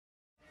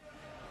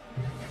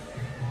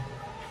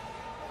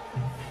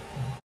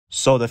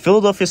So the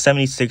Philadelphia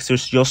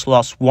 76ers just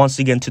lost once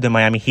again to the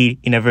Miami Heat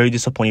in a very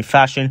disappointing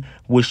fashion,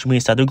 which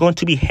means that they're going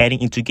to be heading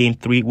into Game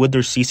 3 with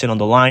their season on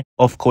the line.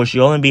 Of course,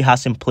 Joel Embiid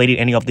hasn't played in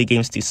any of the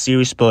games this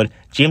series, but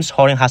James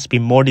Harden has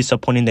been more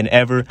disappointing than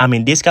ever. I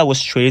mean, this guy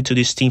was traded to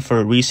this team for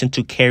a reason,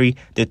 to carry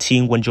the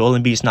team when Joel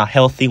Embiid is not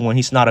healthy, when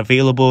he's not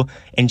available.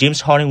 And James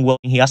Harden, well,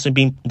 he hasn't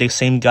been the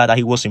same guy that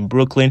he was in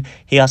Brooklyn.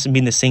 He hasn't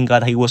been the same guy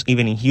that he was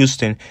even in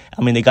Houston.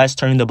 I mean, the guy's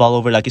turning the ball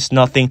over like it's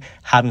nothing,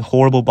 having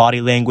horrible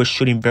body language,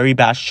 shooting very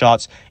bad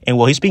shots. And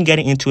well, he's been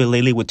getting into it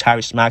lately with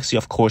Tyrese Maxey,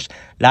 of course.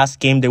 Last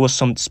game, there was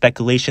some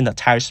speculation that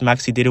Tyrese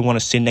Maxey didn't want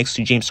to sit next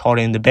to James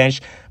Harden in the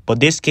bench. But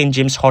this game,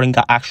 James Harden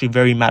got actually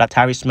very mad at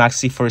Tyrese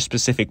Maxey for a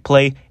specific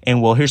play.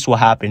 And well, here's what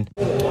happened.